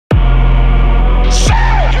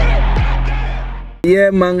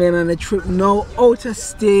Yeah, man, going on a trip now, outer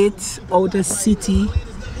state, outer city,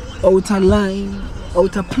 outer line,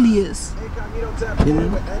 outer place. You know?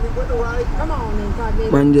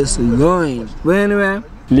 Man, just going. But anyway,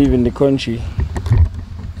 leaving the country.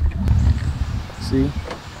 See?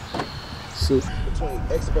 So,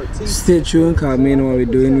 stay tuned, cause I know what we're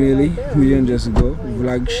doing really. We don't just go,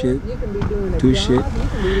 vlog shit, do shit.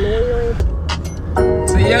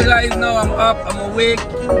 So yeah guys, now I'm up, I'm awake. I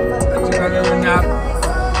took a little nap.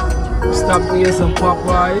 Stop to get some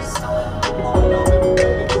Popeyes.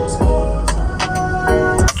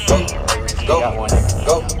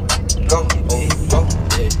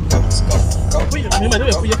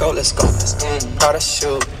 Go, let's go. Proud of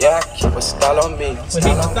shoe, yeah, keep a style on me.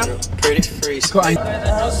 Pretty freeze.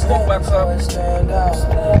 Just walk back up.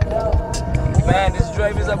 Man, this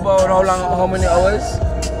drive is about how many hours?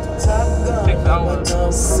 6 hours.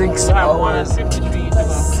 6 hours.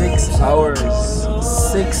 6 hours.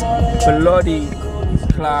 6 bloody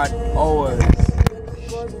clad hours.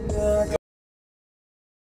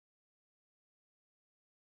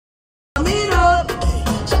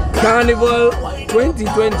 Carnival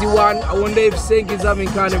 2021. I wonder if Sink is having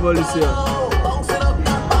carnival this year.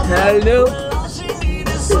 Hell no.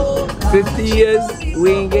 50 years,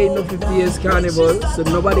 we ain't getting no 50 years carnival, so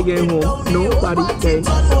nobody getting home. Nobody getting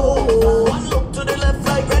home.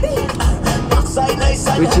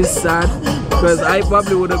 Which is sad, because I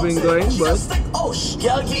probably would have been going, but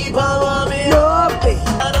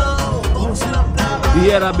you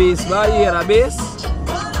hear the bass, man? You hear the bass?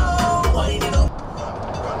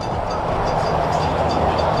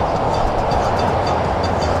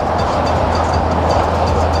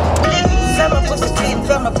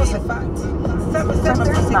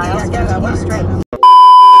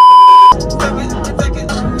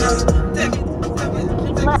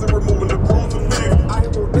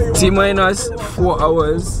 T-minus 4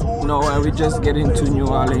 hours now, and we just getting to New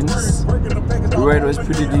Orleans. The ride was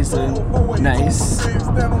pretty decent, nice.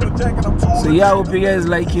 So yeah, I hope you guys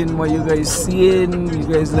liking what you guys seeing, you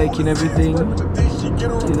guys liking everything.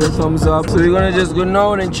 Give a thumbs up. So we're gonna just go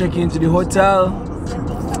now and check into the hotel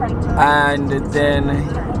and then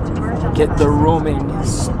get the roaming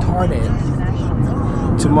started.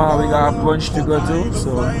 Tomorrow we got a bunch to go to,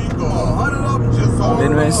 so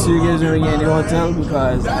then we'll see you guys when we get in the hotel,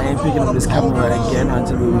 because I ain't picking up this camera again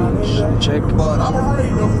until we reach check.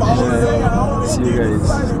 See you guys.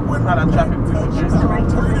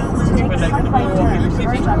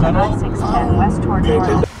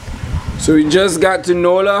 So we just got to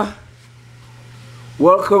Nola.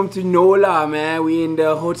 Welcome to Nola, man. We in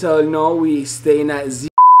the hotel now. We staying at Z.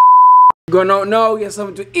 Going out now, get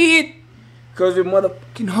something to eat, because we're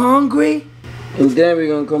motherfucking hungry. And then we're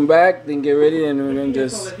gonna come back, then get ready, and we're gonna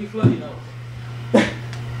just then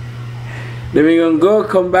we're gonna go,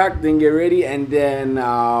 come back, then get ready, and then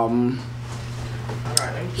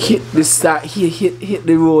hit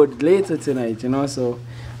the road later tonight, you know. So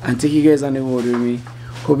and take you guys on the road with me.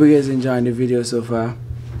 Hope you guys enjoying the video so far.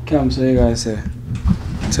 Come, so you guys say,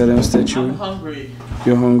 tell them stay tuned. I'm hungry.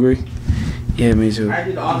 You're hungry? Yeah, me too. I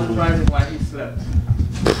did all the driving while he slept.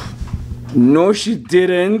 No, she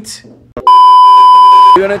didn't.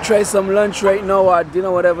 We're gonna try some lunch right now, or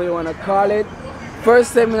dinner, whatever you wanna call it.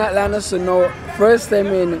 First time in Atlanta, so no. First time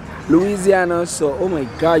in Louisiana, so oh my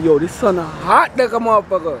god, yo, this sun hot like a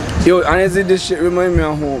motherfucker. Yo, honestly, this shit remind me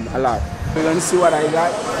of home a lot. We're gonna see what I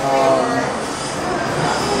got,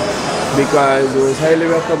 because it was highly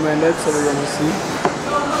recommended, so we're gonna see.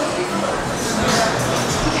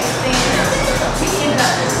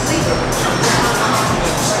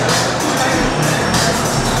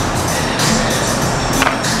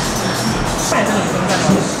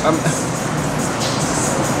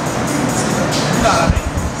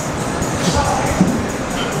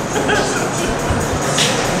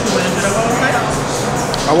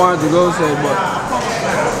 I wanted to go say, but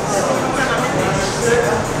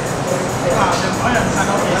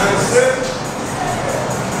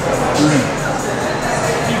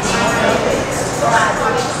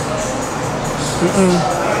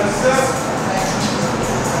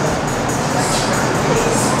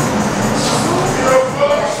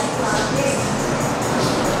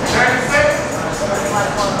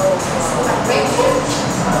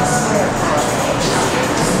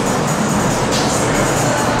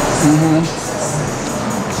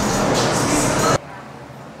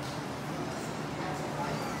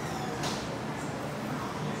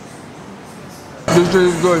this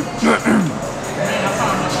is good.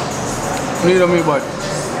 Need me, but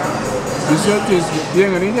this shirt is you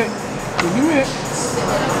ain't gonna eat it. So give me it.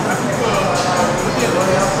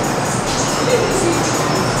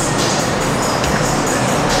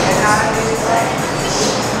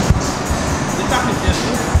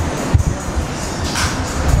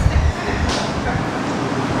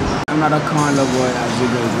 not a corn lover, as you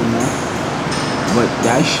guys will know, but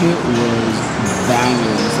that shit was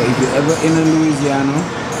banging. So if you're ever in Louisiana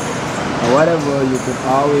or whatever, you could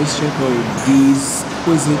always check out these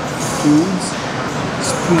exquisite foods. It's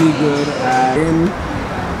pretty good, and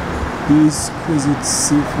these exquisite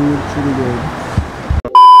seafood, pretty good.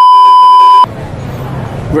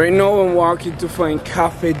 Right now I'm walking to find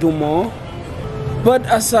Cafe Du Monde, but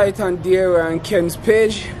I saw it on Dara and Ken's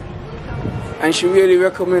page, and she really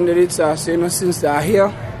recommended it, so I said, you know, since they're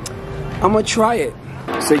here, I'm gonna try it.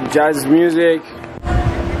 It's like jazz music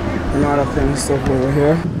and all that kind of stuff over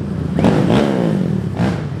here.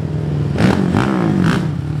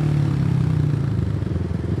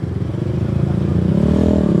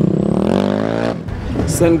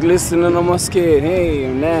 Sun glistening on my skin. Hey,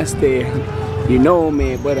 I'm nasty. You know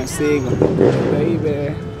me, but I'm single,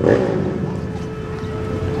 baby.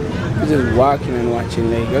 I'm just walking and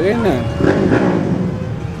watching, like, okay now.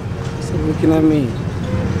 Stop looking at me.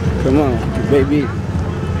 Come on, baby.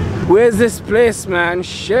 Where's this place, man?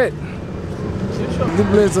 Shit. The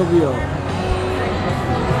place up here.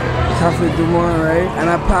 Cafe Du Monde, right? And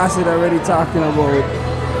I passed it already talking about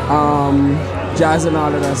jazz and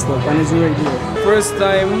all of that stuff, and it's right here. First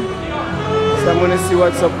time. So I'm gonna see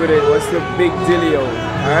what's up with it. What's the big dealio?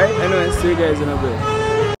 Alright? Anyway, see you guys in a bit.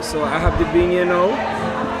 So I have the beignet now.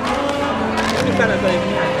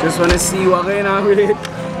 Just wanna see what's going on with it.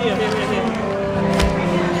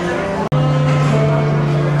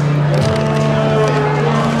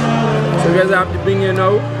 So guys, I have the beignet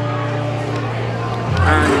now.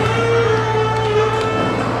 And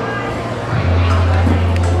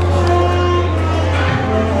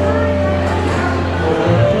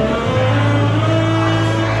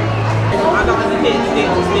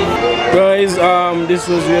guys, this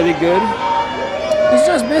was really good. It's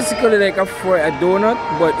just basically like a donut,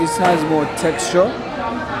 but it has more texture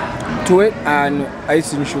to it and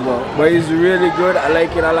icing sugar. But it's really good. I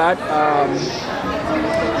like it a lot.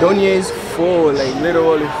 Donya is full, like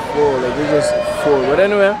literally full. Like it's just full. But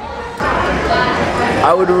anyway,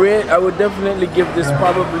 I would definitely give this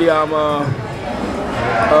probably I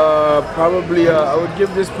would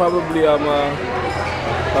give this probably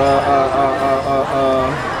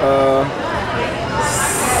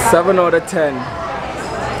 7 out of 10.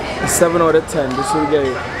 7 out of 10. This will get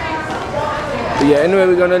it. But yeah, anyway,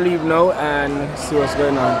 we're gonna leave now and see what's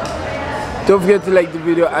going on. Don't forget to like the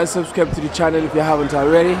video and subscribe to the channel if you haven't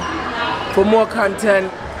already. For more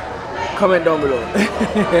content, comment down below.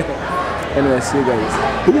 Anyway, see you guys.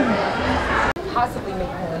 Possibly make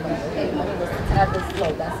more money, okay? Money was at this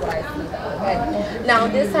slow, that's what I see though, okay? Now,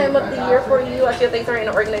 this time of the year for you, I feel things are in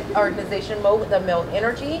organization mode with the male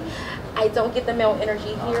energy. I don't get the male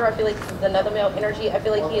energy here. I feel like this is another male energy. I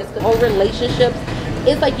feel like he is whole relationships.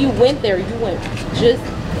 It's like you went there, you went. Just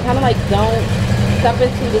kind of like don't step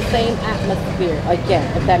into the same atmosphere again,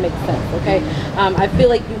 if that makes sense, okay? I feel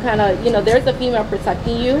like you kind of, you know, there's a female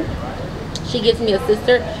protecting you. She gives me a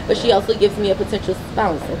sister, but she also gives me a potential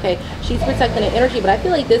spouse, okay? She's protecting the energy, but I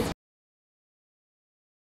feel like this